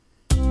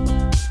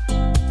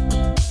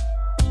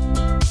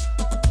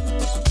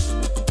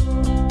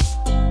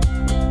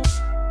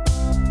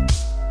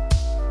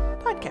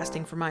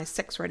my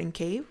sex writing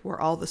cave, where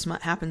all the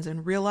smut happens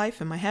in real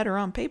life in my head or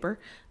on paper,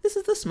 this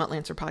is the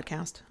Smutlancer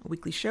podcast, a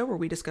weekly show where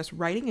we discuss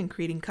writing and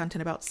creating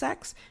content about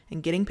sex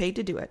and getting paid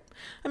to do it.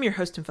 I'm your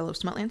host and fellow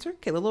Smutlancer,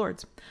 Kayla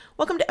Lords.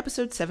 Welcome to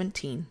episode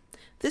 17.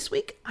 This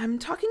week, I'm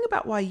talking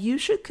about why you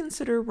should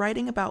consider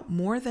writing about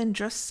more than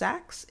just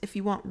sex if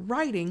you want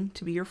writing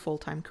to be your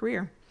full-time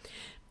career.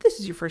 If this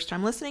is your first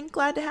time listening,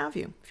 glad to have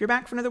you. If you're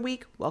back for another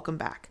week, welcome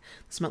back.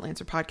 The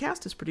Smutlancer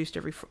podcast is produced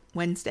every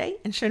Wednesday,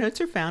 and show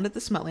notes are found at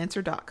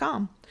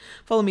thesmutlancer.com.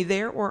 Follow me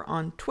there or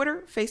on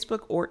Twitter,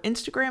 Facebook, or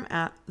Instagram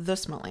at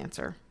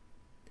thesmutlancer.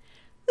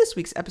 This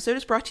week's episode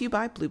is brought to you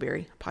by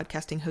Blueberry, a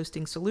podcasting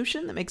hosting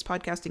solution that makes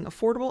podcasting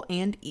affordable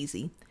and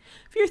easy.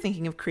 If you're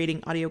thinking of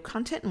creating audio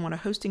content and want a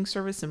hosting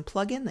service and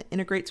plugin that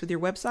integrates with your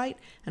website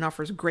and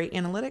offers great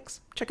analytics,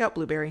 check out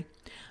Blueberry.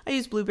 I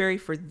use Blueberry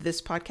for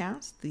this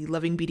podcast, the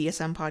Loving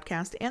BDSM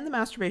podcast, and the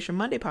Masturbation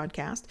Monday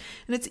podcast,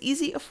 and it's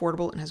easy,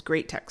 affordable, and has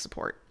great tech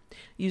support.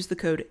 Use the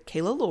code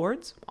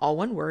KaylaLords, all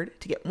one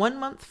word, to get 1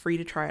 month free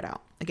to try it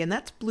out. Again,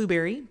 that's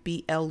Blueberry,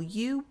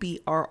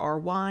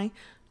 BLUBRRY.com,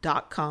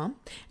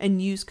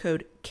 and use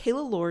code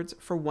KaylaLords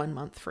for 1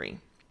 month free.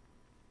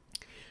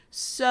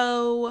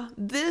 So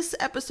this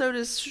episode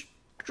is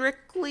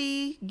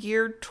strictly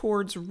geared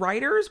towards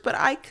writers, but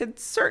I could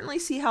certainly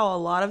see how a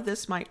lot of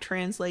this might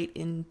translate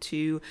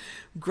into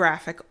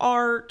graphic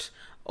art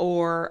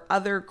or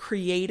other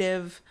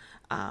creative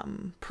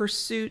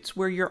pursuits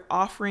where you're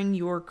offering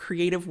your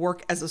creative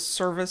work as a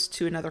service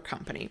to another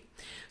company.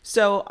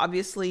 So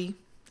obviously,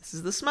 this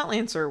is the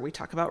Smutlancer. We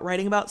talk about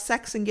writing about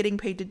sex and getting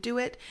paid to do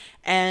it,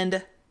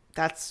 and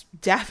that's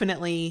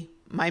definitely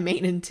my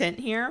main intent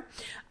here.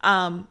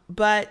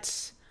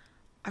 But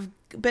I've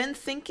been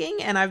thinking,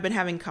 and I've been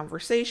having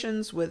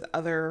conversations with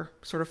other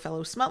sort of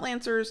fellow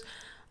Smutlancers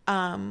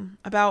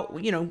about,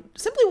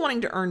 simply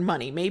wanting to earn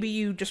money. Maybe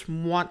you just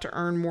want to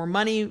earn more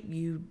money.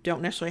 You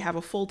don't necessarily have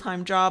a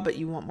full-time job, but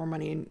you want more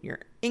money in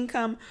your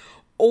income.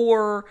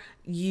 Or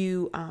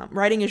you,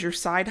 writing is your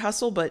side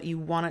hustle, but you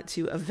want it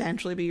to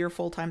eventually be your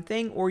full-time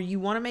thing. Or you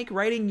want to make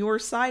writing your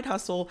side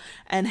hustle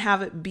and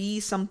have it be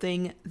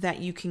something that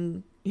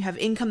you have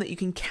income that you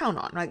can count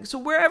on, right? So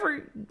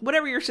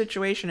whatever your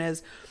situation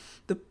is,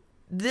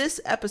 this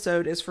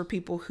episode is for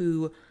people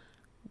who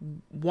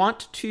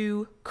want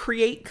to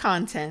create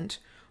content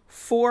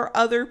for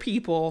other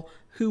people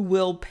who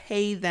will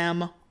pay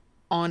them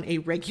on a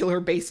regular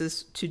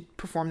basis to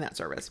perform that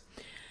service.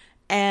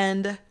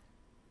 And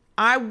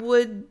I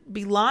would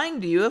be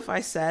lying to you if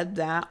I said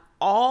that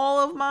all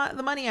of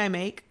the money I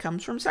make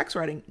comes from sex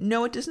writing.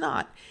 No, it does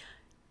not.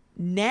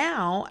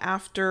 Now,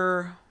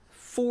 after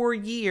 4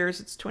 years,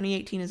 it's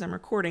 2018 as I'm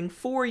recording,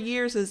 4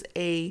 years as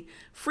a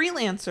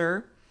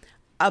freelancer,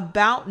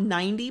 about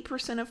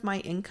 90% of my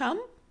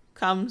income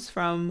comes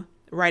from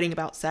writing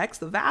about sex.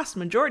 The vast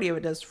majority of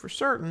it does for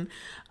certain.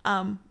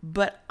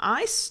 But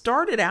I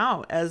started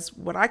out as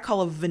what I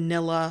call a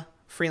vanilla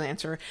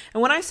freelancer.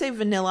 And when I say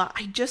vanilla,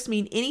 I just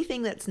mean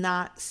anything that's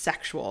not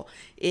sexual.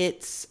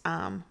 It's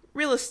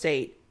real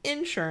estate,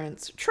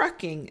 insurance,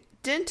 trucking,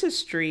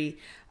 dentistry,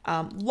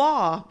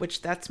 law,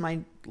 which that's my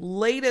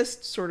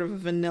latest sort of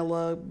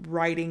vanilla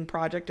writing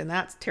project, and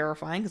that's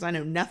terrifying because I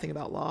know nothing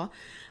about law.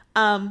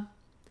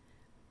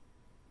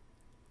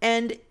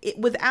 And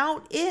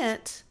without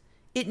it,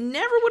 it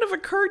never would have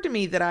occurred to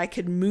me that I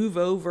could move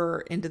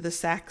over into the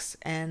sex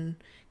and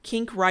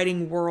kink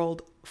writing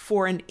world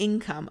for an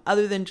income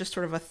other than just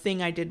sort of a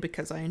thing I did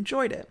because I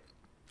enjoyed it.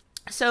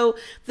 So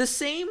the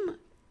same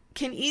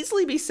can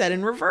easily be said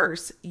in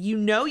reverse. You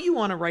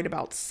want to write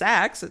about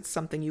sex. It's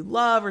something you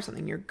love or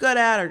something you're good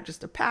at or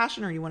just a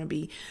passion, or you want to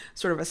be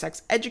sort of a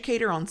sex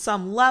educator on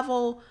some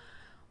level,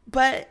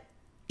 but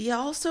you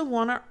also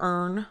want to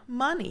earn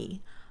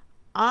money.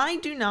 I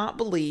do not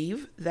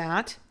believe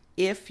that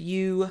if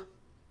you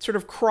sort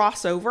of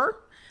cross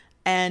over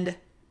and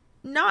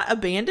not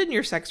abandon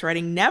your sex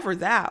writing, never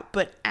that,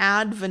 but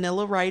add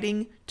vanilla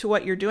writing to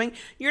what you're doing,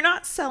 you're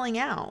not selling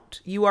out.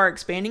 You are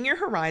expanding your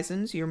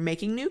horizons, you're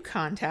making new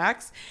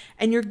contacts,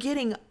 and you're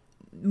getting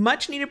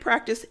much needed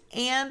practice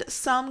and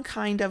some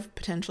kind of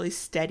potentially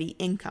steady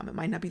income. It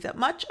might not be that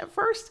much at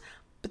first,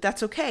 but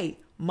that's okay.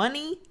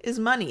 Money is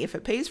money. If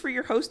it pays for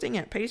your hosting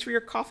and it pays for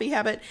your coffee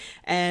habit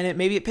and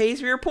maybe it pays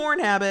for your porn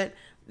habit,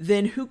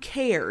 then who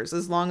cares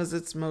as long as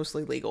it's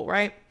mostly legal,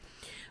 right?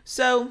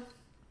 So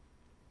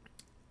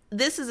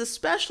this is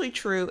especially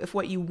true if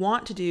what you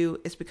want to do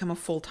is become a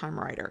full-time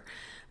writer.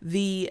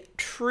 The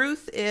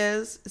truth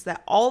is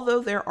that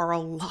although there are a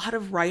lot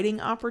of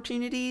writing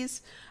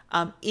opportunities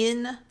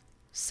in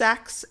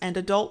sex and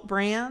adult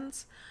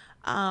brands,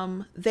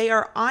 they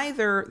are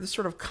either the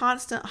sort of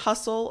constant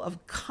hustle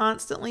of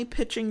constantly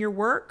pitching your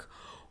work,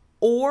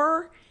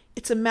 or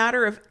it's a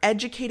matter of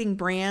educating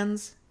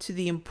brands to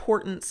the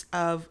importance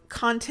of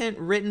content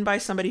written by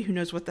somebody who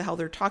knows what the hell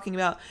they're talking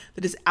about,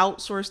 that is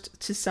outsourced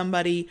to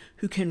somebody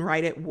who can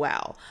write it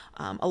well.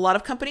 A lot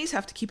of companies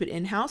have to keep it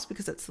in-house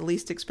because that's the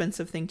least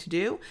expensive thing to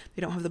do.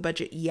 They don't have the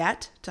budget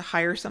yet to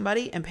hire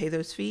somebody and pay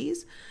those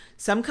fees.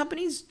 Some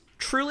companies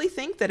truly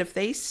think that if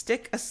they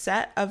stick a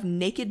set of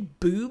naked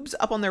boobs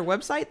up on their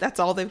website, that's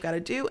all they've got to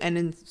do. And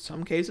in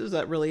some cases,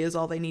 that really is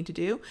all they need to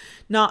do.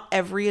 Not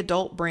every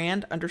adult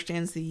brand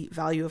understands the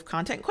value of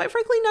content. Quite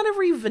frankly, not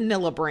every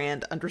vanilla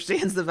brand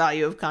understands the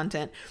value of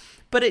content.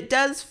 But it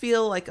does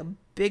feel like a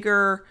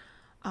bigger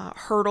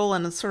hurdle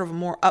and a sort of a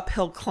more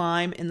uphill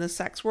climb in the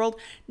sex world.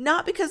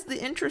 Not because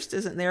the interest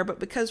isn't there, but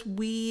because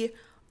we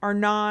are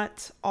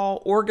not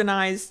all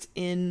organized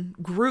in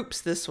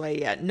groups this way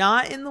yet,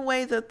 not in the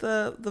way that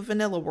the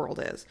vanilla world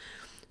is.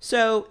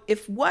 So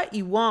if what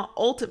you want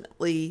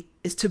ultimately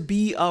is to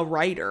be a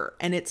writer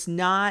and it's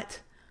not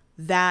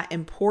that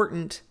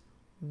important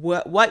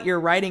what you're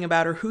writing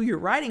about or who you're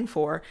writing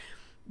for,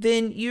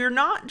 then you're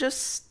not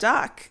just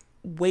stuck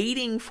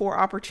waiting for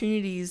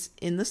opportunities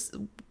in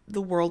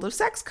the world of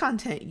sex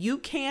content. You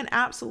can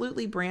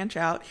absolutely branch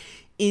out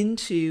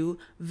into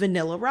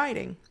vanilla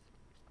writing.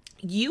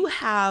 You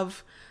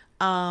have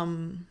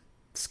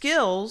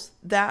skills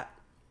that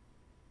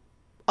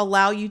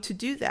allow you to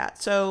do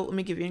that. So let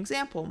me give you an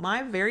example.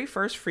 My very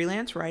first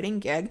freelance writing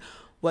gig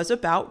was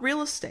about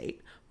real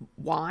estate.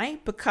 Why?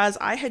 Because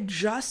I had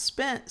just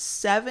spent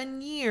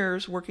 7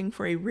 years working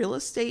for a real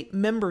estate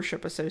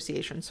membership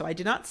association. So I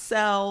did not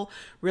sell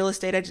real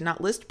estate. I did not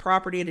list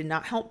property. I did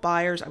not help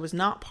buyers. I was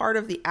not part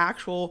of the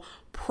actual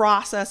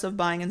process of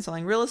buying and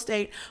selling real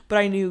estate, but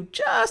I knew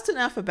just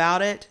enough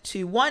about it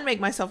to, one, make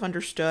myself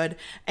understood,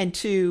 and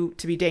two,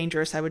 to be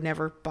dangerous. I would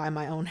never buy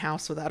my own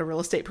house without a real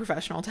estate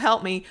professional to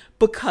help me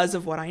because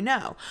of what I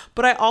know.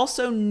 But I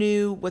also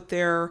knew what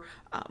their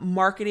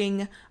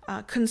marketing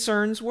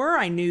concerns were.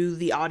 I knew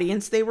the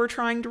audience they were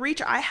trying to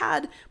reach. I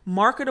had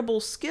marketable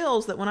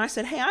skills that when I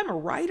said, hey, I'm a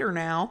writer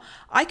now,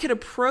 I could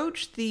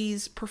approach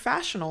these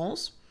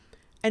professionals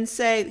and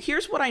say,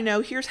 here's what I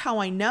know, here's how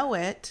I know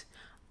it.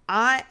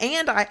 I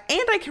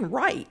can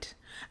write.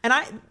 And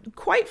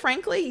quite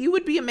frankly, you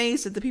would be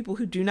amazed at the people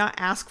who do not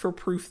ask for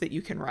proof that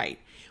you can write.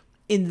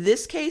 In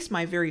this case,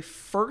 my very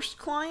first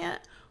client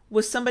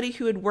was somebody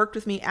who had worked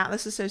with me at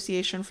this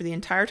association for the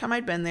entire time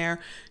I'd been there.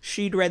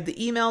 She'd read the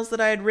emails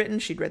that I had written.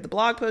 She'd read the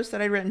blog posts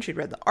that I'd written. She'd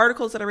read the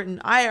articles that I'd written.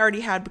 I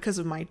already had, because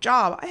of my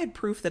job, I had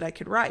proof that I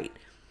could write.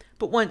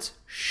 But once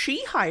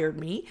she hired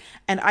me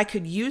and I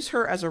could use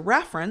her as a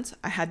reference,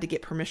 I had to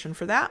get permission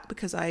for that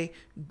because I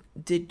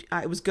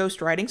was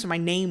ghostwriting, so my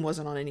name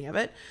wasn't on any of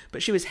it,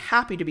 but she was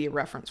happy to be a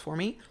reference for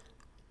me.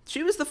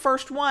 She was the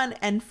first one,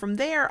 and from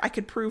there I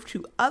could prove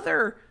to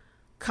other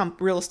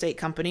real estate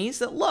companies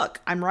that,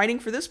 look, I'm writing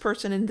for this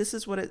person and this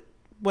is what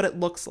it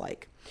looks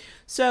like.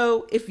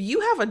 So if you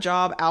have a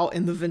job out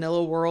in the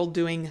vanilla world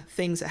doing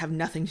things that have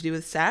nothing to do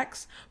with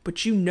sex,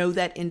 but you know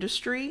that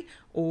industry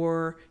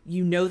or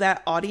you know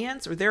that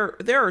audience, or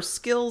there are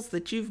skills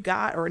that you've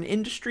got or an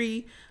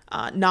industry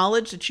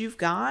knowledge that you've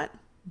got,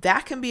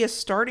 that can be a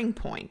starting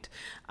point.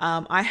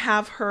 I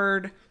have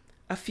heard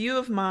a few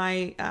of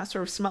my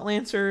sort of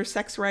Smutlancer,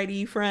 sex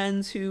writey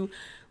friends who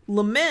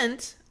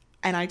lament,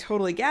 and I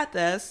totally get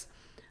this,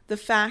 the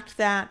fact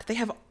that they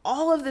have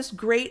all of this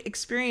great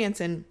experience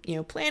in,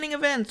 planning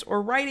events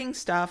or writing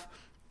stuff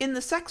in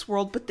the sex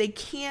world, but they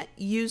can't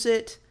use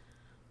it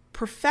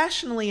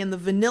professionally in the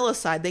vanilla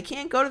side. They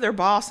can't go to their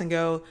boss and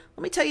go,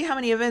 let me tell you how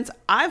many events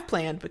I've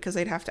planned, because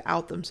they'd have to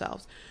out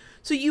themselves.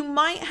 So you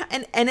might,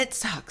 and it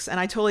sucks. And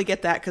I totally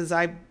get that, because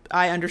I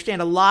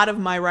understand a lot of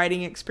my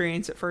writing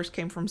experience at first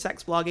came from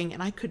sex blogging,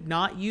 and I could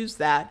not use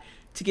that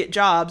to get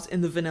jobs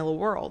in the vanilla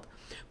world.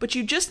 But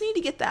you just need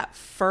to get that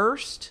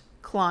first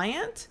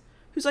client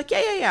who's like,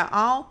 yeah,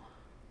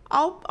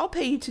 I'll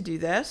pay you to do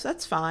this.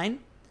 That's fine.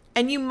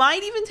 And you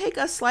might even take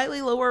a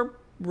slightly lower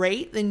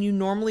rate than you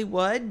normally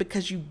would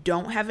because you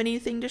don't have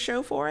anything to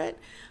show for it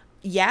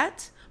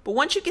yet. But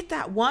once you get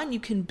that one, you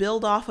can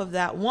build off of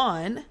that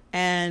one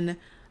and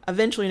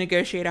eventually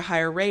negotiate a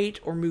higher rate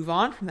or move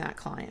on from that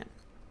client.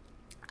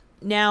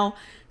 Now,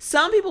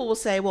 some people will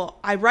say, well,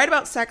 I write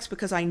about sex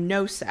because I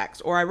know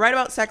sex, or I write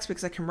about sex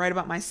because I can write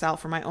about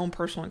myself or my own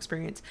personal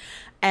experience.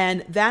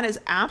 And that is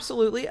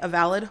absolutely a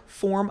valid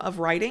form of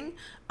writing.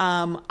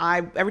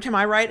 Every time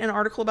I write an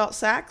article about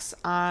sex,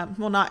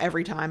 well, not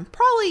every time,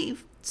 probably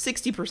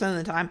 60% of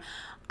the time,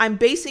 I'm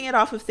basing it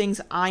off of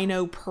things I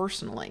know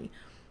personally.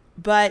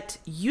 But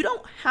you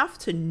don't have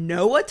to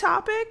know a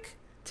topic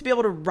to be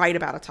able to write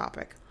about a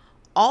topic.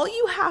 All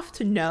you have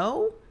to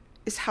know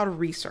is how to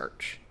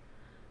research.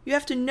 You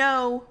have to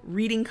know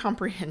reading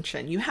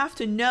comprehension. You have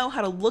to know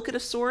how to look at a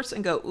source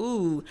and go,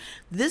 ooh,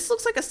 this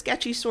looks like a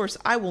sketchy source.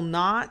 I will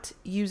not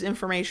use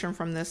information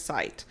from this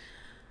site.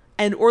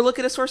 Or look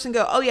at a source and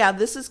go, oh yeah,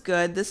 this is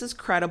good. This is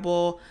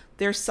credible.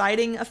 They're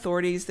citing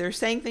authorities. They're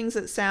saying things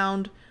that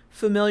sound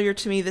familiar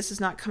to me. This is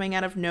not coming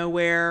out of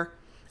nowhere.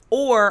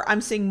 Or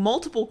I'm seeing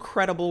multiple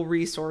credible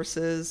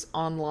resources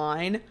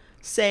online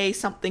say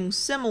something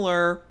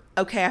similar.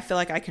 Okay, I feel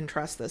like I can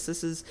trust this.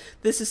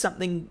 This is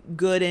something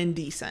good and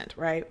decent,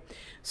 right?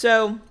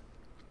 So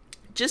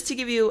just to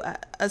give you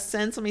a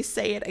sense, let me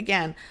say it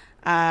again.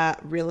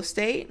 Real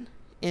estate,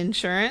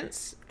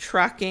 insurance,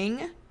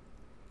 trucking,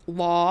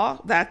 law,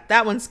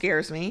 that one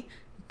scares me.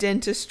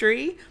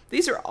 dentistry.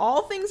 These are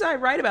all things I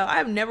write about. I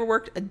have never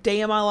worked a day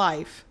in my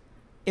life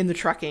in the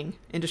trucking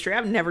industry.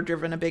 I've never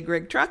driven a big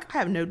rig truck. I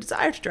have no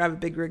desire to drive a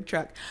big rig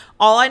truck.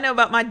 All I know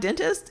about my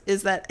dentist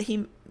is that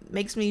he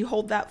makes me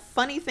hold that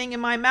funny thing in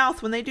my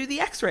mouth when they do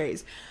the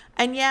x-rays.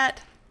 And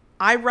yet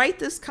I write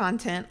this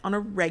content on a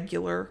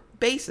regular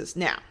basis.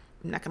 Now,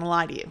 I'm not going to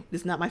lie to you.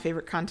 This is not my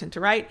favorite content to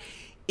write.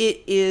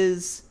 It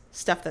is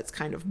stuff that's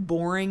kind of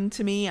boring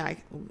to me.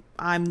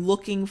 I'm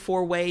looking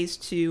for ways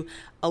to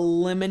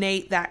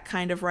eliminate that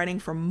kind of writing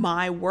from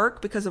my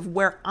work because of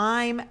where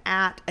I'm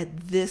at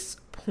this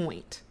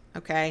point.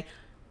 Okay.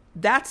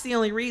 That's the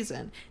only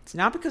reason. It's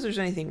not because there's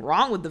anything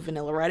wrong with the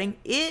vanilla writing.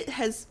 It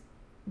has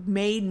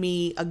made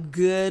me a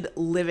good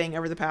living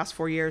over the past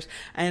 4 years.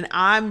 And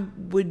I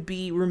would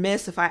be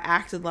remiss if I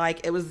acted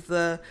like it was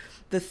the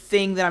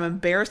thing that I'm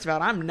embarrassed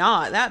about. I'm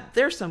not.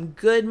 There's some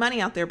good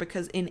money out there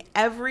because in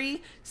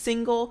every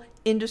single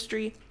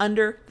industry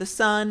under the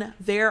sun,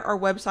 there are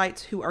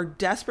websites who are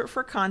desperate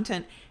for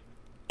content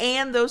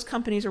and those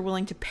companies are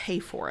willing to pay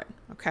for it.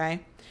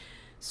 Okay.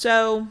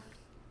 So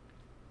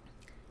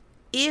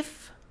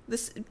if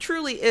this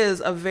truly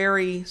is a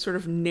very sort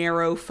of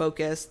narrow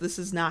focus, this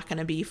is not going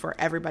to be for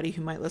everybody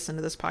who might listen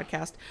to this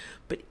podcast.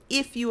 But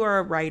if you are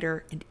a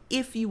writer and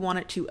if you want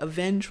it to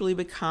eventually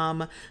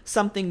become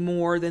something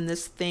more than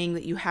this thing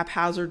that you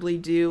haphazardly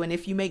do, and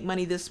if you make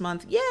money this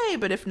month, yay,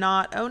 but if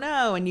not, oh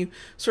no, and you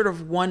sort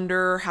of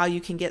wonder how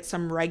you can get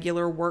some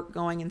regular work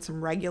going and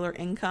some regular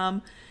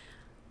income,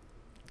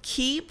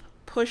 keep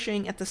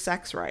pushing at the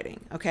sex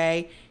writing,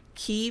 okay?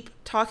 Keep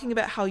talking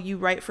about how you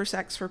write for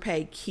Sex for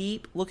Pay.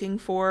 Keep looking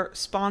for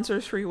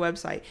sponsors for your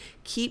website.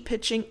 Keep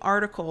pitching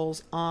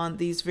articles on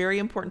these very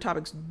important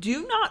topics.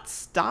 Do not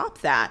stop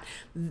that.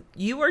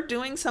 You are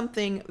doing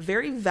something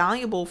very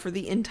valuable for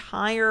the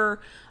entire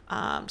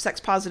sex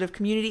positive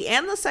community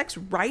and the sex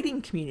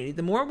writing community.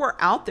 The more we're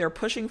out there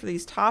pushing for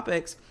these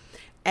topics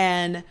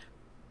and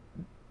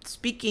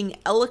speaking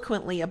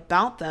eloquently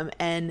about them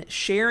and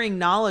sharing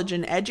knowledge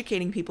and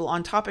educating people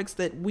on topics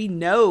that we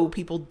know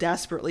people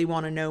desperately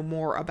want to know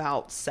more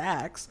about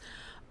sex,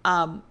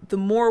 the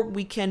more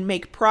we can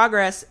make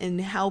progress in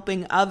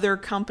helping other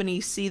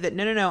companies see that,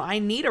 no, I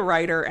need a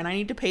writer and I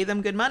need to pay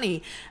them good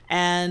money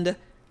and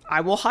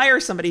I will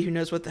hire somebody who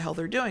knows what the hell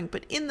they're doing.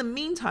 But in the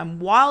meantime,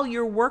 while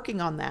you're working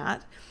on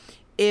that,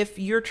 if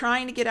you're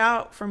trying to get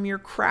out from your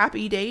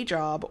crappy day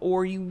job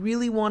or you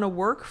really want to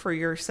work for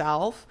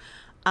yourself,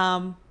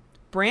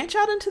 branch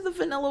out into the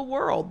vanilla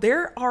world.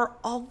 There are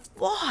a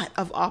lot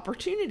of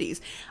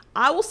opportunities.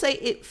 I will say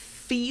it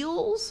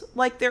feels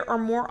like there are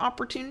more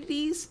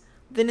opportunities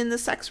than in the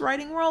sex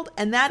writing world.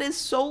 And that is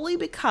solely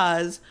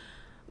because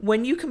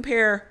when you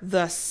compare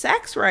the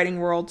sex writing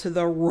world to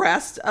the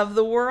rest of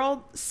the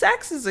world,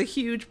 sex is a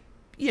huge,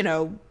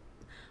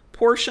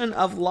 portion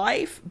of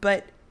life,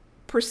 but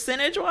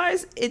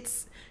percentage-wise,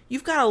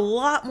 you've got a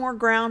lot more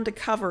ground to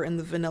cover in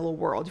the vanilla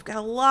world. You've got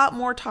a lot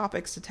more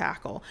topics to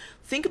tackle.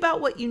 Think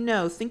about what you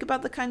know. Think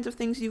about the kinds of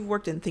things you've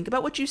worked in. Think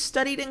about what you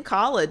studied in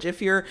college.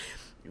 If you're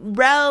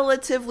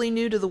relatively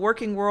new to the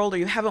working world or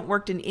you haven't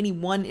worked in any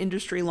one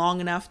industry long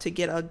enough to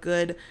get a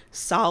good,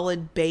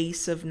 solid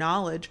base of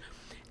knowledge.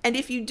 And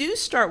if you do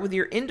start with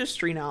your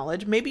industry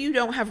knowledge, maybe you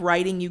don't have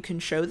writing you can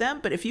show them,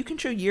 but if you can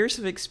show years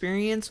of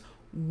experience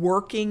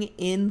working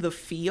in the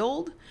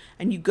field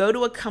and you go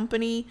to a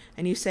company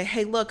and you say,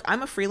 hey, look,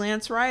 I'm a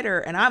freelance writer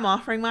and I'm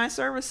offering my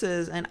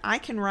services and I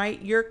can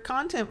write your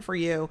content for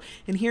you.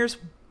 And here's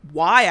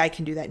why I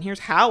can do that. And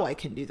here's how I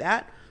can do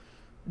that.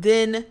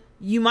 Then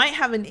you might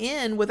have an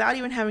in without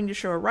even having to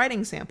show a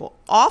writing sample.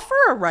 Offer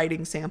a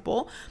writing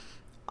sample.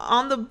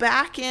 On the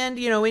back end,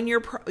 in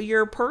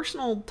your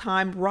personal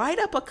time, write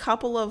up a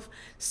couple of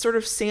sort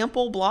of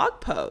sample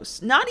blog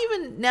posts, not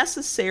even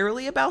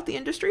necessarily about the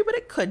industry, but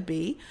it could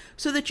be,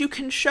 so that you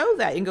can show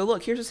that and go,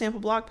 look, here's a sample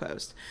blog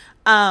post,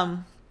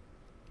 and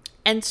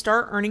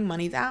start earning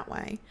money that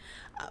way.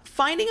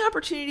 Finding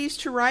opportunities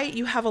to write,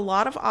 you have a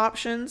lot of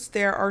options.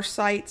 There are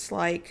sites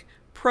like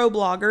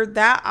ProBlogger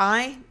that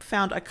I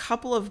found a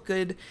couple of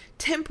good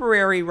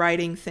temporary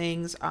writing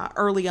things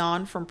early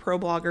on from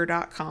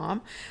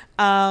ProBlogger.com.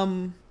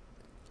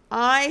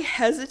 I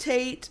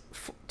hesitate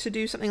to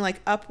do something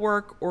like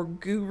Upwork or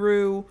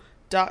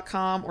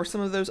Guru.com or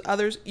some of those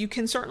others. You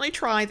can certainly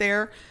try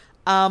there.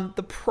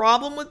 The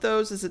problem with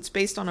those is it's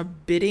based on a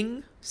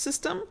bidding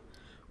system,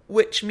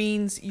 which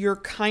means you're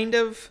kind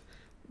of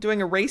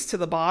doing a race to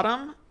the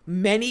bottom.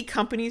 Many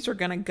companies are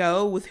going to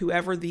go with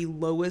whoever the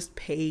lowest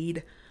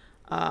paid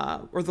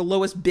or the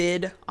lowest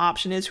bid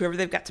option is, whoever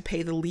they've got to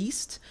pay the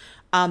least.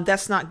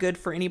 That's not good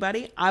for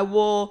anybody. I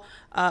will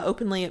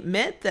openly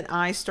admit that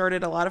I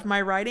started a lot of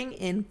my writing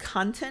in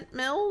content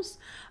mills.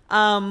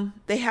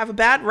 They have a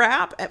bad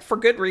rap for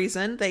good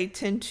reason. They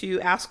tend to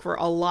ask for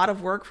a lot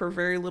of work for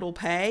very little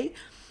pay.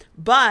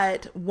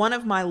 But one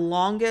of my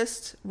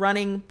longest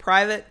running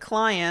private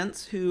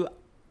clients who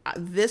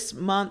this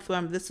month,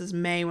 this is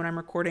May when I'm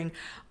recording,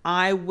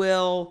 I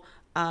will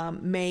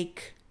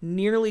make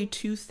nearly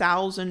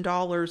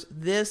 $2,000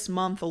 this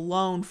month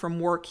alone from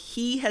work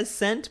he has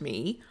sent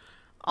me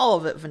all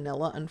of it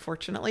vanilla,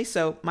 unfortunately.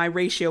 So my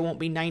ratio won't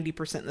be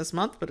 90% this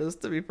month, but it'll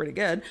still be pretty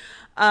good.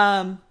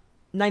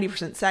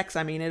 90% sex.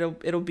 I mean,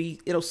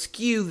 it'll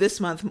skew this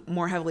month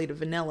more heavily to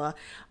vanilla.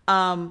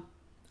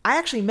 I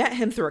actually met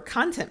him through a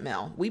content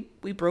mail. We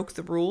broke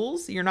the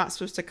rules. You're not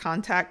supposed to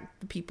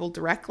contact the people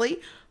directly,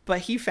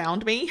 but he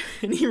found me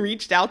and he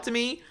reached out to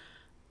me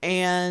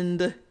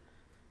and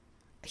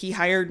he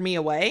hired me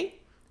away,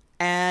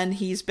 and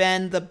he's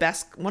been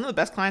one of the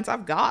best clients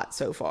I've got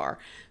so far.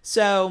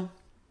 So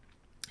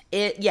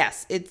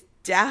yes, it's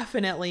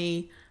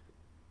definitely,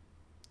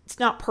 it's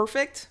not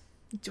perfect.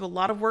 You do a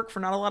lot of work for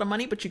not a lot of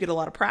money, but you get a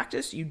lot of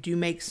practice. You do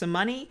make some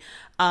money.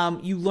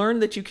 You learn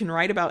that you can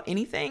write about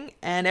anything,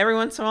 and every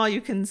once in a while you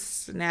can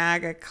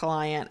snag a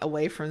client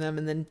away from them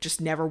and then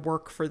just never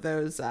work for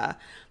those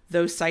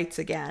sites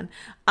again.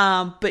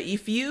 But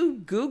if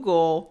you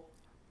Google,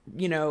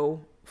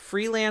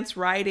 freelance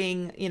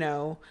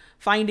writing,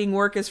 finding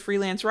work as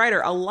freelance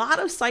writer, a lot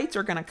of sites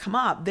are going to come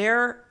up.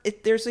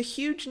 There's a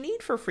huge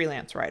need for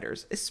freelance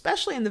writers,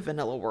 especially in the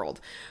vanilla world.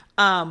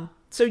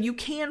 So you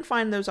can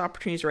find those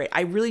opportunities, right?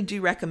 I really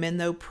do recommend,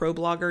 though,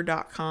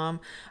 problogger.com.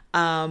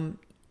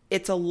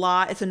 It's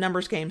a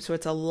numbers game. So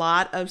it's a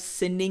lot of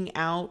sending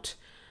out,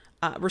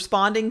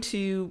 responding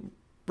to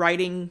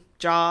writing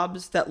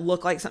jobs that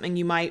look like something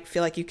you might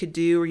feel like you could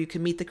do or you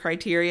could meet the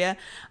criteria.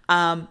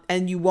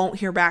 And you won't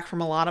hear back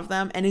from a lot of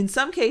them. And in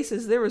some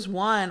cases, there was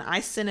one, I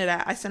sent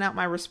out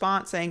my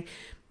response saying,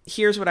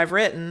 here's what I've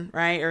written,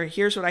 right? Or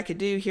here's what I could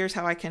do. Here's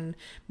how I can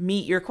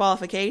meet your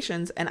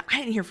qualifications. And I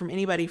didn't hear from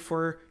anybody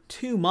for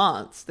 2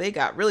 months. They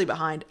got really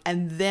behind.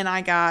 And then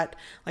I got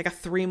like a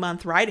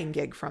 3-month writing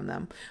gig from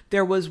them.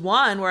 There was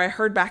one where I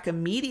heard back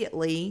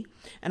immediately,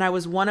 and I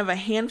was one of a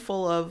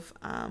handful of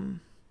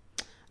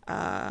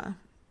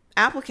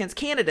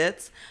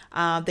candidates.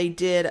 They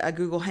did a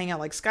Google Hangout,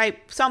 like Skype,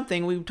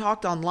 something. We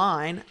talked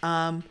online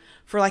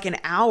for like an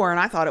hour, and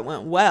I thought it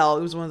went well.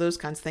 It was one of those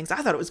kinds of things. I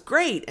thought it was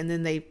great, and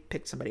then they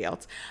picked somebody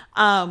else.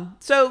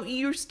 So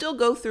you still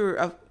go through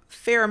a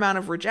fair amount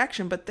of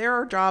rejection, but there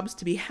are jobs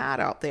to be had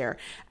out there,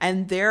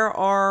 and there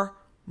are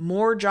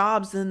more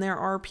jobs than there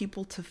are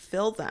people to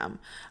fill them.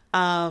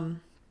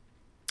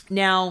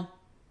 Now,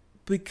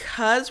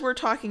 because we're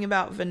talking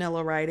about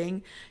vanilla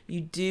writing,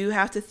 you do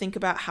have to think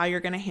about how you're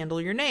going to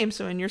handle your name.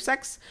 So in your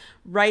sex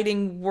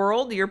writing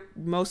world, you're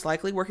most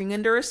likely working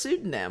under a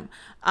pseudonym.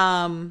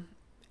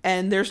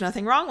 And there's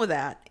nothing wrong with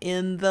that.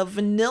 In the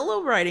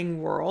vanilla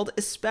writing world,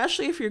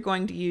 especially if you're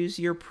going to use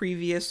your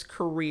previous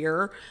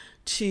career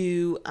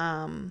to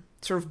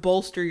sort of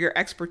bolster your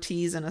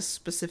expertise in a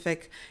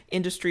specific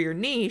industry or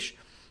niche,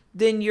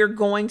 then you're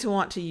going to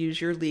want to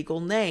use your legal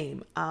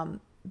name.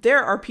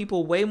 There are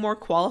people way more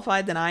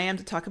qualified than I am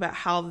to talk about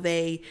how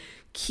they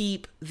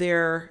keep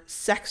their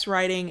sex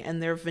writing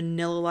and their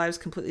vanilla lives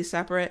completely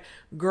separate.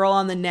 Girl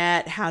on the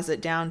Net has it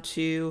down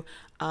to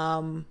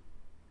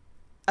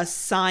a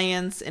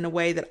science in a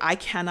way that I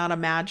cannot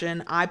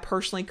imagine. I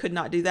personally could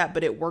not do that,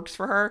 but it works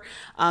for her.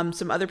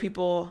 Some other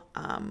people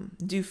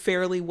do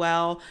fairly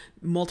well.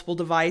 Multiple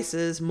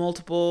devices,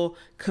 multiple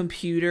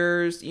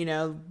computers,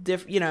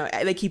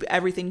 they keep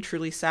everything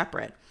truly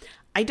separate.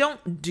 I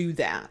don't do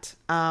that.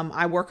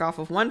 I work off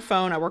of one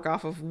phone, I work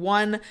off of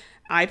one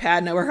iPad,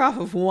 and I work off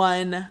of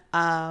one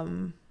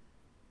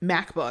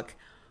MacBook.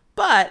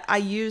 But I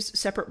use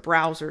separate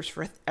browsers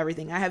for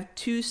everything. I have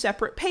 2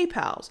 separate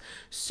PayPals.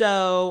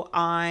 So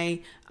I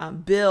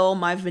bill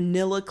my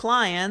vanilla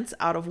clients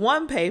out of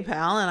one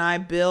PayPal, and I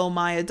bill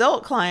my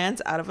adult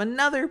clients out of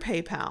another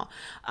PayPal.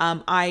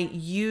 I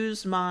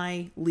use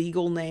my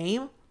legal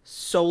name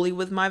solely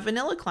with my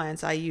vanilla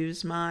clients. I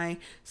use my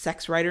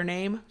sex writer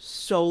name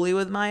solely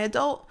with my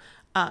adult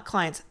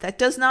clients. That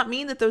does not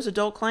mean that those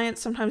adult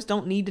clients sometimes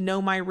don't need to know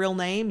my real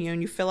name.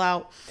 And you fill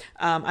out,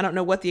 I don't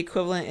know what the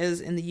equivalent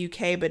is in the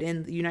UK, but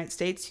in the United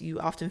States, you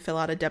often fill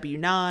out a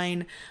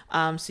W-9,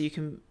 so you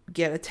can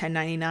get a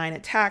 1099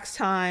 at tax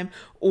time,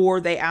 or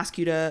they ask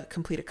you to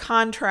complete a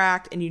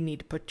contract and you need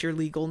to put your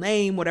legal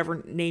name,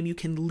 whatever name you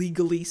can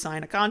legally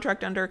sign a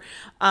contract under.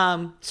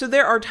 So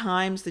there are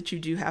times that you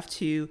do have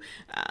to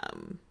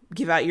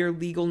give out your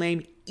legal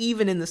name,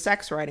 even in the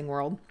sex writing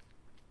world.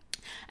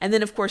 And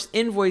then, of course,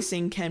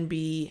 invoicing can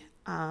be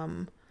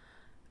an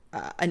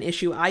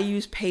issue. I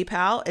use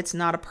PayPal. It's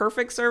not a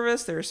perfect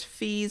service. There's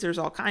fees. There's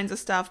all kinds of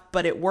stuff,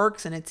 but it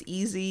works and it's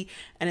easy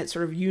and it's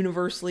sort of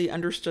universally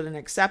understood and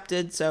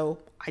accepted. So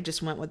I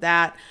just went with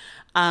that.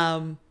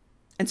 And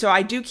so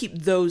I do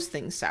keep those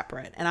things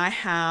separate. And I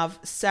have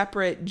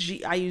separate,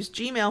 I use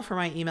Gmail for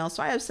my email.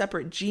 So I have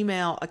separate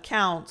Gmail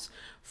accounts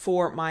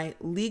for my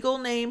legal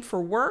name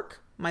for work,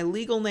 my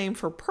legal name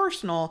for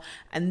personal,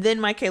 and then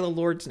my Kayla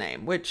Lord's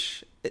name,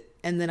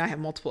 and then I have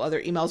multiple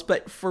other emails.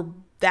 But for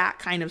that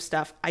kind of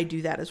stuff, I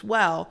do that as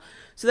well.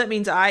 So that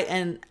means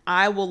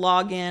I will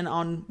log in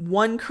on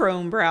one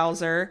Chrome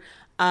browser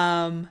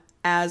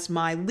as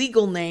my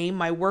legal name,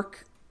 my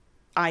work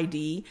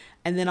ID,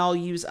 and then I'll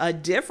use a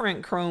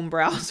different Chrome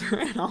browser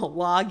and I'll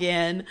log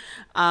in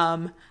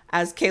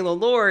as Kayla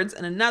Lords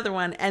and another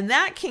one. And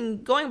that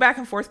can, going back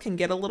and forth can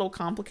get a little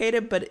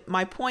complicated, but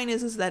my point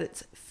is that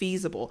it's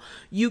feasible.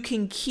 You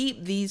can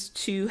keep these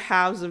two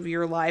halves of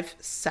your life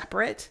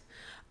separate.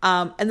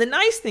 And the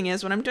nice thing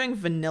is when I'm doing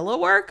vanilla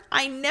work,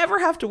 I never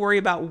have to worry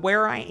about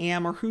where I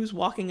am or who's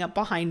walking up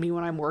behind me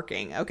when I'm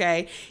working.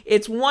 Okay.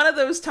 It's one of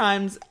those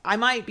times I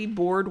might be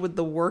bored with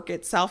the work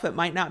itself. It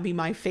might not be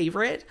my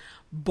favorite,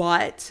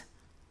 but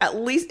at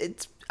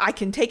least I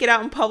can take it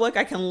out in public.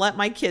 I can let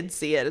my kids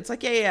see it. It's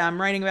like, yeah, I'm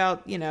writing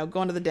about,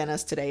 going to the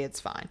dentist today. It's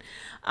fine.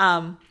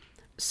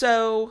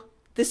 So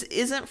this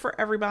isn't for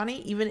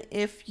everybody, even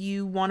if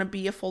you want to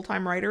be a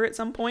full-time writer at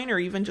some point, or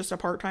even just a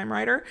part-time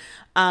writer.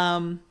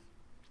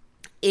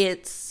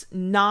 It's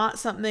not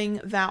something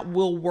that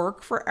will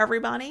work for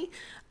everybody.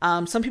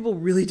 Some people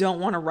really don't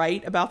want to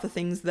write about the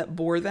things that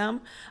bore them.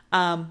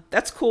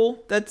 That's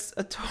cool. That's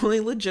a totally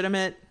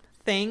legitimate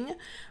thing,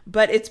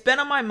 but it's been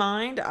on my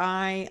mind.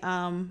 I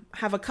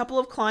have a couple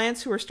of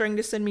clients who are starting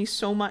to send me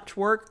so much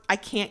work I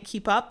can't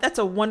keep up. That's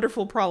a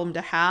wonderful problem to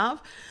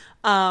have.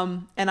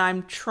 And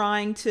I'm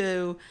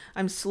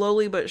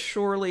slowly but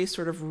surely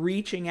sort of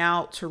reaching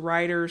out to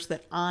writers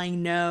that I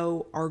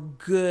know are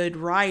good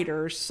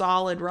writers,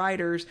 solid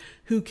writers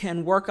who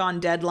can work on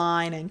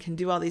deadline and can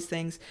do all these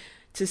things,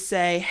 to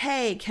say,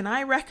 hey, can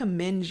I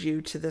recommend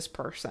you to this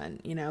person?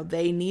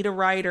 They need a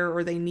writer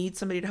or they need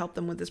somebody to help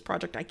them with this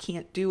project. I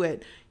can't do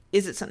it.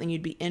 Is it something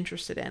you'd be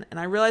interested in? And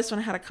I realized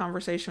when I had a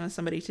conversation with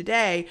somebody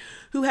today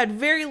who had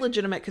very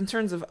legitimate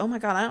concerns of, oh my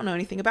God, I don't know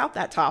anything about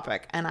that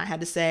topic. And I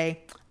had to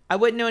say, I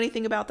wouldn't know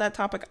anything about that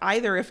topic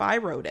either if I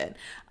wrote it.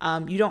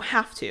 You don't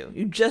have to.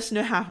 You just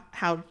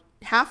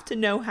have to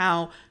know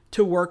how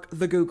to work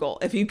the Google.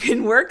 If you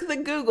can work the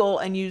Google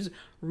and use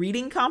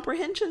reading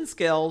comprehension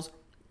skills,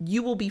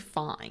 you will be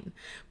fine.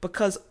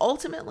 Because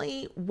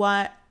ultimately,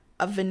 what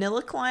a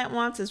vanilla client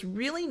wants is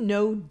really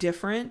no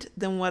different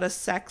than what a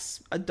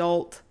sex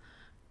adult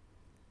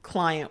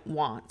client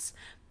wants.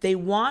 They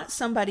want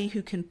somebody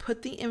who can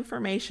put the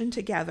information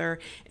together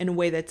in a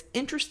way that's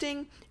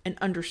interesting and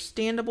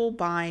understandable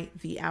by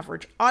the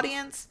average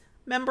audience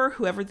member,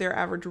 whoever their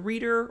average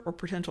reader or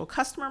potential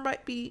customer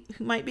might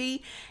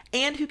be,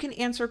 and who can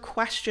answer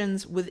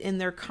questions within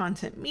their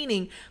content.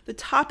 Meaning the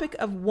topic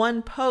of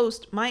one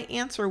post might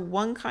answer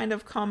one kind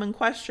of common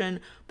question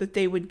that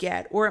they would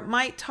get, or it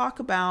might talk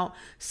about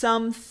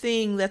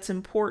something that's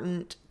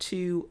important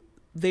to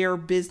their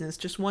business,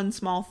 just one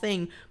small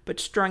thing, but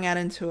strung out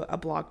into a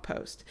blog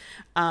post.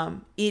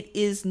 It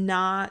is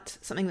not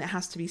something that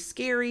has to be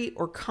scary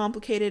or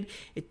complicated.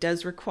 It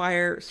does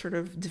require sort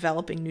of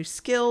developing new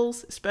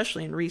skills,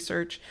 especially in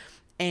research,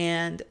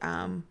 and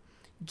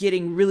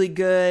getting really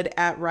good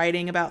at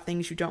writing about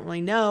things you don't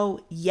really know.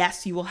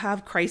 Yes, you will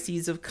have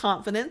crises of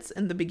confidence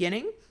in the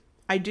beginning.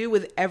 I do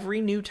with every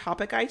new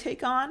topic I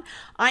take on.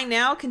 I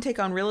now can take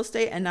on real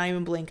estate and not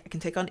even blink. I can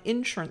take on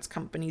insurance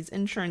companies,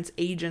 insurance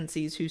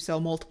agencies who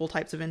sell multiple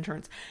types of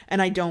insurance,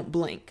 and I don't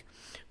blink.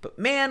 But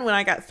man, when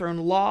I got thrown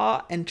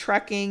law and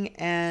trucking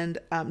and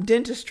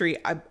dentistry,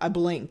 I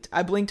blinked.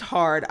 I blinked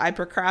hard. I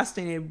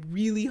procrastinated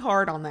really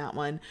hard on that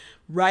one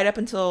right up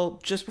until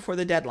just before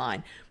the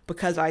deadline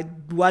because I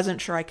wasn't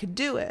sure I could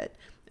do it.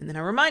 And then I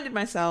reminded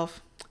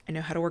myself, I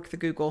know how to work the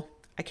Google.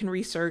 I can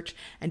research,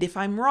 and if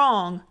I'm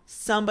wrong,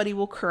 somebody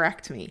will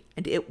correct me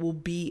and it will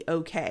be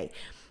okay.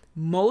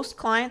 Most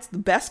clients, the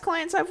best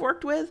clients I've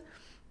worked with,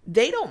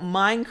 they don't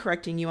mind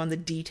correcting you on the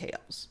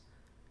details.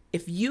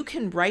 If you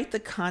can write the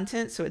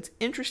content so it's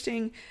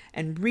interesting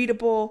and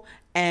readable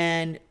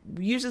and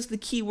uses the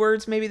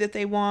keywords maybe that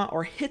they want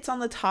or hits on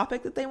the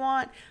topic that they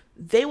want,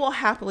 they will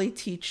happily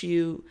teach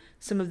you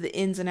some of the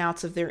ins and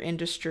outs of their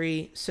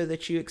industry so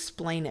that you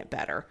explain it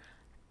better.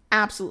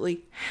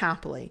 Absolutely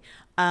happily.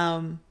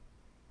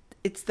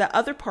 It's the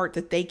other part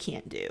that they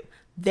can't do.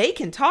 They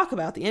can talk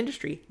about the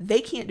industry.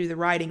 They can't do the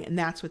writing, and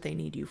that's what they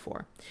need you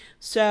for.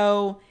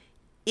 So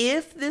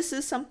if this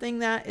is something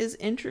that is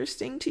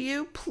interesting to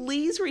you,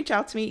 please reach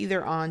out to me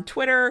either on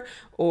Twitter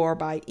or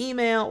by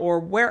email or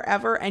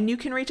wherever. And you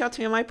can reach out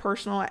to me on my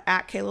personal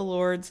at Kayla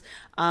Lords.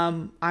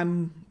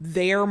 I'm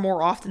there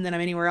more often than I'm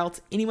anywhere else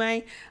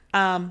anyway.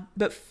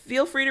 But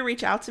feel free to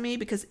reach out to me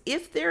because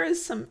if there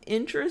is some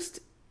interest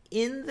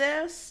in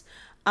this,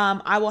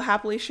 I will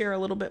happily share a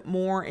little bit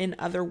more in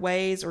other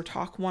ways or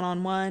talk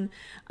one-on-one.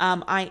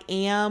 I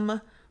am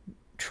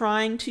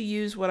trying to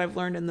use what I've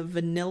learned in the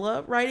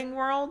vanilla writing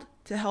world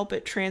to help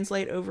it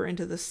translate over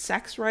into the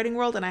sex writing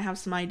world. And I have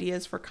some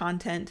ideas for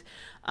content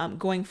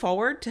going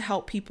forward to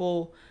help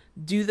people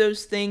do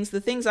those things. The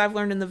things I've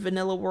learned in the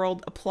vanilla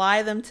world,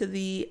 apply them to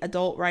the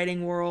adult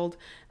writing world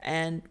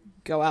and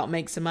go out and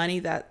make some money.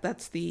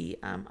 That's the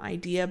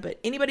idea. But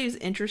anybody who's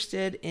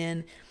interested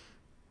in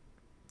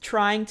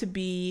trying to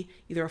be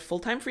either a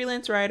full-time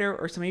freelance writer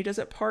or somebody who does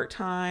it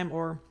part-time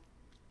or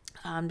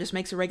just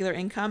makes a regular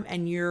income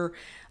and you're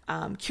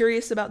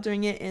curious about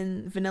doing it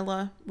in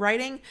vanilla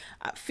writing,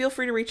 feel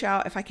free to reach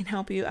out. If I can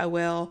help you, I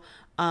will.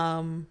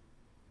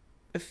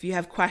 if you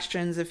have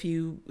questions, if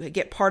you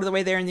get part of the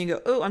way there and you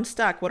go, oh, I'm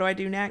stuck, what do I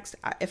do next?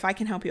 If I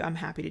can help you, I'm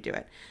happy to do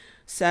it.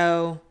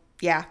 So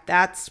yeah,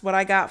 that's what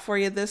I got for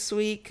you this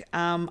week.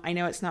 I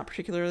know it's not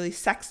particularly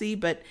sexy,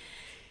 but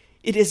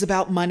it is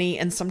about money,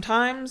 and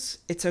sometimes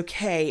it's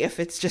okay if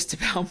it's just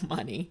about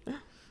money.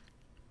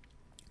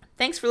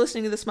 Thanks for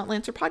listening to the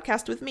Smutlancer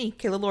podcast with me,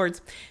 Kayla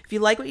Lords. If you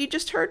like what you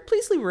just heard,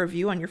 please leave a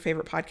review on your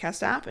favorite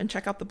podcast app and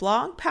check out the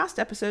blog, past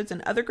episodes,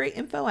 and other great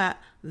info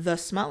at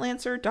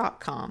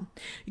thesmutlancer.com.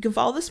 You can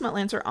follow the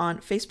Smutlancer on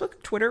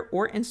Facebook, Twitter,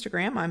 or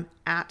Instagram. I'm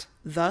at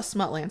the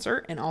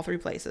Smutlancer in all three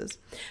places.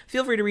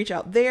 Feel free to reach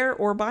out there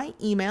or by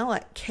email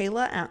at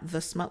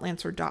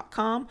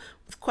kayla@thesmutlancer.com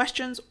with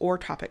questions or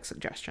topic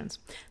suggestions.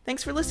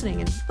 Thanks for listening,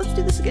 and let's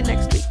do this again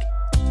next week.